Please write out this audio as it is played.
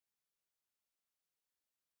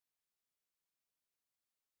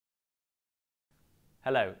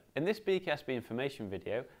Hello, in this bksb information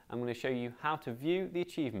video I'm going to show you how to view the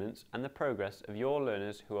achievements and the progress of your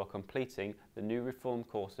learners who are completing the new reform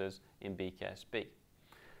courses in bksb.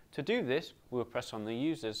 To do this, we will press on the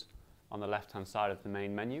users on the left hand side of the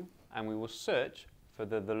main menu and we will search for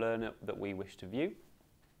the learner that we wish to view.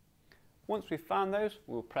 Once we've found those,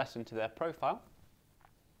 we will press into their profile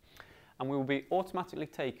and we will be automatically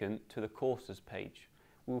taken to the courses page.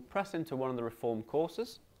 We will press into one of the reform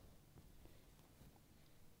courses,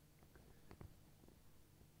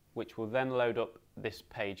 which will then load up this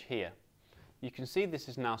page here. You can see this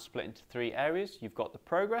is now split into three areas. You've got the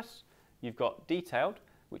progress, you've got detailed,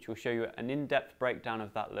 which will show you an in-depth breakdown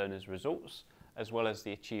of that learner's results, as well as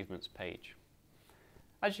the achievements page.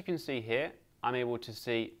 As you can see here, I'm able to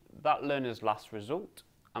see that learner's last result.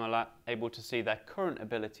 I'm able to see their current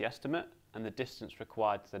ability estimate and the distance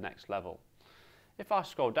required to the next level. If I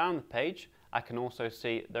scroll down the page, I can also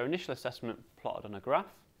see their initial assessment plotted on a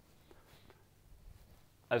graph,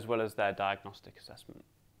 as well as their diagnostic assessment.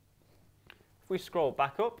 If we scroll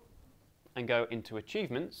back up and go into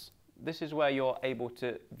achievements, this is where you're able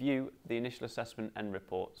to view the initial assessment end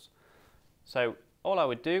reports. So all I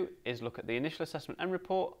would do is look at the initial assessment end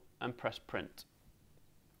report and press print.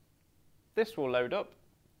 This will load up,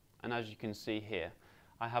 and as you can see here,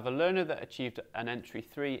 I have a learner that achieved an entry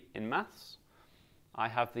 3 in maths. I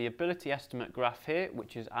have the ability estimate graph here,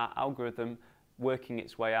 which is our algorithm working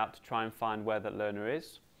its way out to try and find where that learner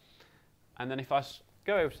is. And then if I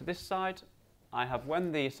go over to this side, I have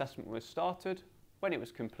when the assessment was started, when it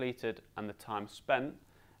was completed and the time spent,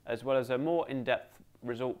 as well as a more in-depth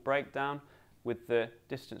result breakdown with the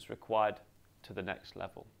distance required to the next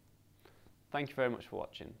level. Thank you very much for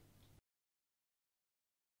watching.